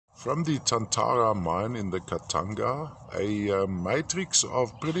from the Tantara mine in the Katanga, a matrix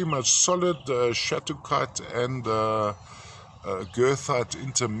of pretty much solid shattuckite and girthite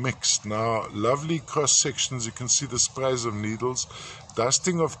intermixed. Now, lovely cross sections. You can see the sprays of needles,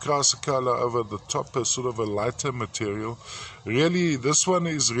 dusting of chrysocolla over the top, a sort of a lighter material. Really, this one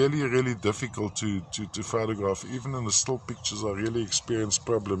is really difficult to photograph. Even in the still pictures, I really experienced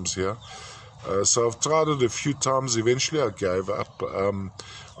problems here. So I've tried it a few times. Eventually I gave up.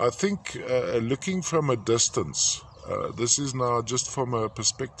 I think looking from a distance, this is now just from a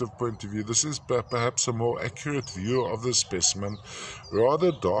perspective point of view, this is perhaps a more accurate view of the specimen.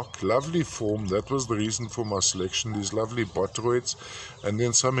 Rather dark, lovely form. That was the reason for my selection. These lovely boteroids, and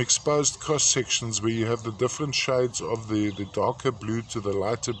then some exposed cross sections where you have the different shades of the darker blue to the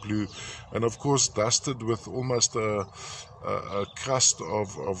lighter blue, and of course dusted with almost a crust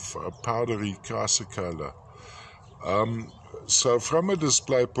of powdery chrysocolla. So from a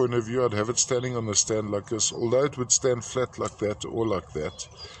display point of view, I'd have it standing on the stand like this, although it would stand flat like that or like that.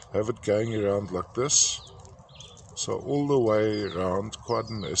 Have it going around like this, so all the way around, quite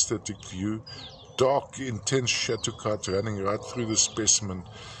an aesthetic view. Dark, intense shattuckite running right through the specimen.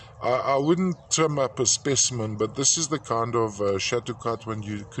 I wouldn't trim up a specimen, but this is the kind of shattuckite one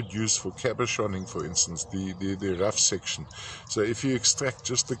you could use for cabochoning, for instance, the rough section. So if you extract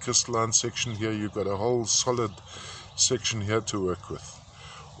just the crystalline section here, you've got a whole solid section here to work with.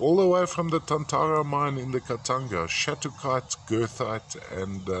 All the way from the Tantara mine in the Katanga, shattuckite, girthite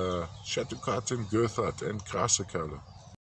and chrysocolla.